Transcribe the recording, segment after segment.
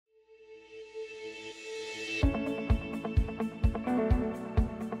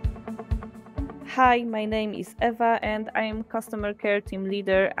Hi, my name is Eva and I am Customer Care Team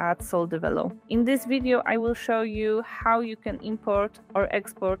Leader at Soldevelo. In this video, I will show you how you can import or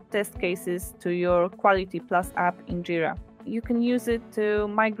export test cases to your QAlity Plus app in Jira. You can use it to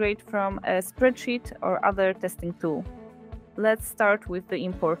migrate from a spreadsheet or other testing tool. Let's start with the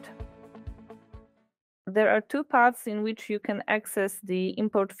import. There are two paths in which you can access the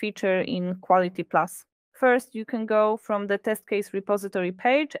import feature in QAlity Plus. First, you can go from the test case repository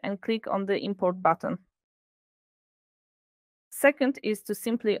page and click on the import button. Second is to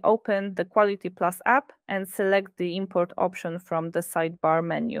simply open the QAlity Plus app and select the import option from the sidebar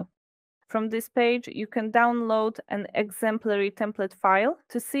menu. From this page, you can download an exemplary template file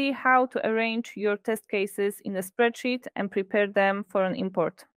to see how to arrange your test cases in a spreadsheet and prepare them for an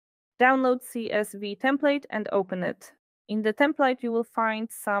import. Download CSV template and open it. In the template, you will find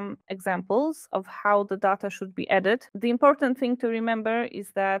some examples of how the data should be added. The important thing to remember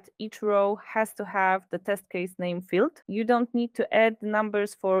is that each row has to have the test case name field. You don't need to add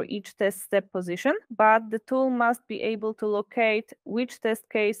numbers for each test step position, but the tool must be able to locate which test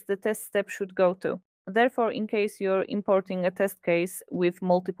case the test step should go to. Therefore, in case you're importing a test case with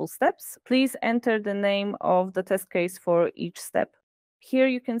multiple steps, please enter the name of the test case for each step. Here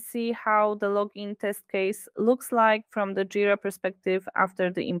you can see how the login test case looks like from the Jira perspective after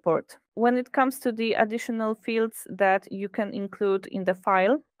the import. When it comes to the additional fields that you can include in the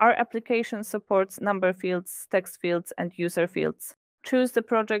file, our application supports number fields, text fields, and user fields. Choose the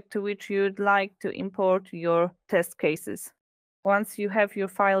project to which you'd like to import your test cases. Once you have your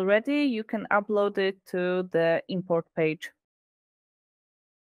file ready, you can upload it to the import page.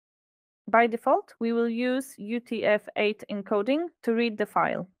 By default, we will use UTF-8 encoding to read the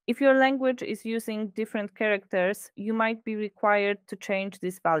file. If your language is using different characters, you might be required to change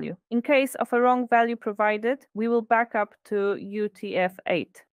this value. In case of a wrong value provided, we will back up to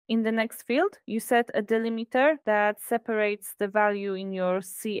UTF-8. In the next field, you set a delimiter that separates the value in your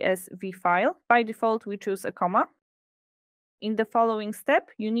CSV file. By default, we choose a comma. In the following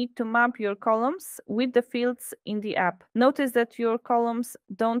step, you need to map your columns with the fields in the app. Notice that your columns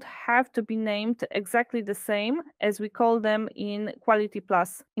don't have to be named exactly the same as we call them in QAlity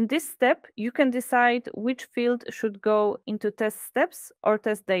Plus. In this step, you can decide which field should go into test steps or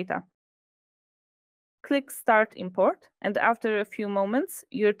test data. Click Start Import, and after a few moments,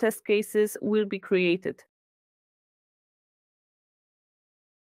 your test cases will be created.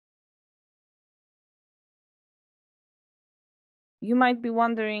 You might be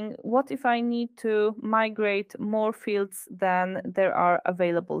wondering, what if I need to migrate more fields than there are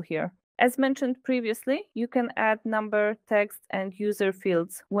available here? As mentioned previously, you can add number, text, and user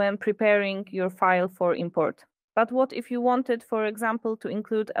fields when preparing your file for import. But what if you wanted, for example, to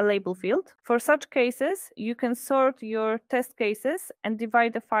include a label field? For such cases, you can sort your test cases and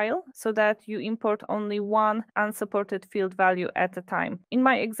divide the file so that you import only one unsupported field value at a time. In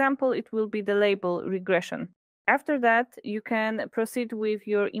my example, it will be the label regression. After that, you can proceed with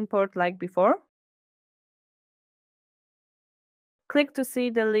your import like before. Click to see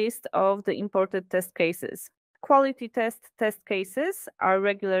the list of the imported test cases. QAlity test cases are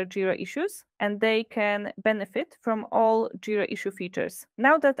regular Jira issues, and they can benefit from all Jira issue features.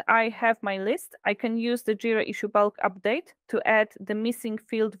 Now that I have my list, I can use the Jira issue bulk update to add the missing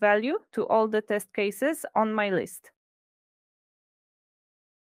field value to all the test cases on my list.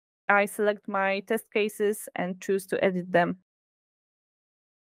 I select my test cases and choose to edit them.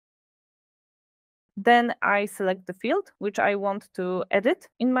 Then I select the field which I want to edit.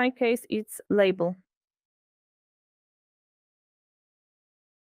 In my case, it's label.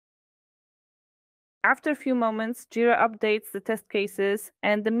 After a few moments, Jira updates the test cases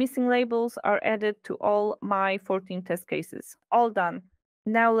and the missing labels are added to all my 14 test cases. All done.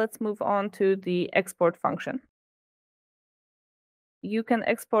 Now let's move on to the export function. You can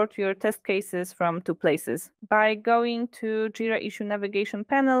export your test cases from two places: by going to Jira Issue Navigation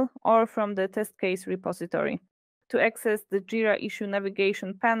panel or from the test case repository. To access the Jira Issue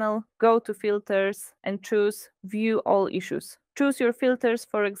Navigation panel, go to Filters and choose View All Issues. Choose your filters.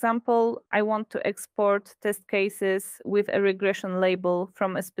 For example, I want to export test cases with a regression label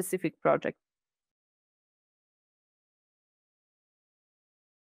from a specific project.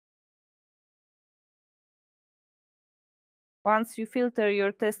 Once you filter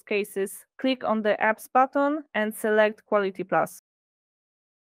your test cases, click on the Apps button and select QAlity Plus.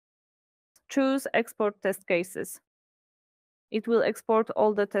 Choose Export Test Cases. It will export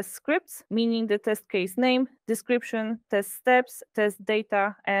all the test scripts, meaning the test case name, description, test steps, test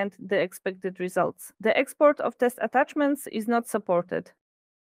data, and the expected results. The export of test attachments is not supported.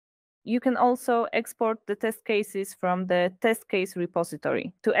 You can also export the test cases from the test case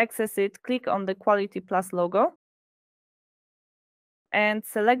repository. To access it, click on the Quality Plus logo and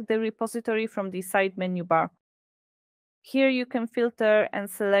select the repository from the side menu bar. Here you can filter and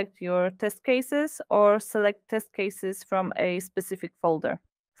select your test cases or select test cases from a specific folder.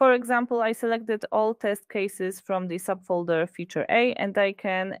 For example, I selected all test cases from the subfolder Feature A, and I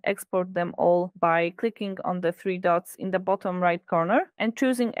can export them all by clicking on the three dots in the bottom right corner and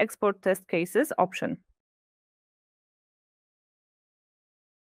choosing Export Test Cases option.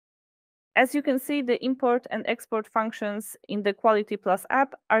 As you can see, the import and export functions in the Quality Plus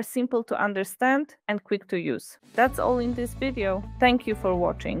app are simple to understand and quick to use. That's all in this video. Thank you for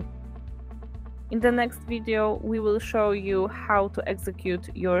watching. In the next video, we will show you how to execute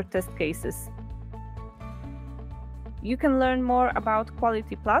your test cases. You can learn more about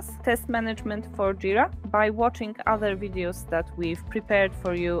Quality Plus test management for Jira by watching other videos that we've prepared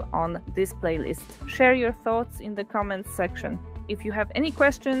for you on this playlist. Share your thoughts in the comments section. If you have any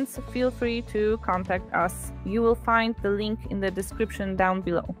questions, feel free to contact us. You will find the link in the description down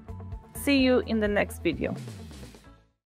below. See you in the next video.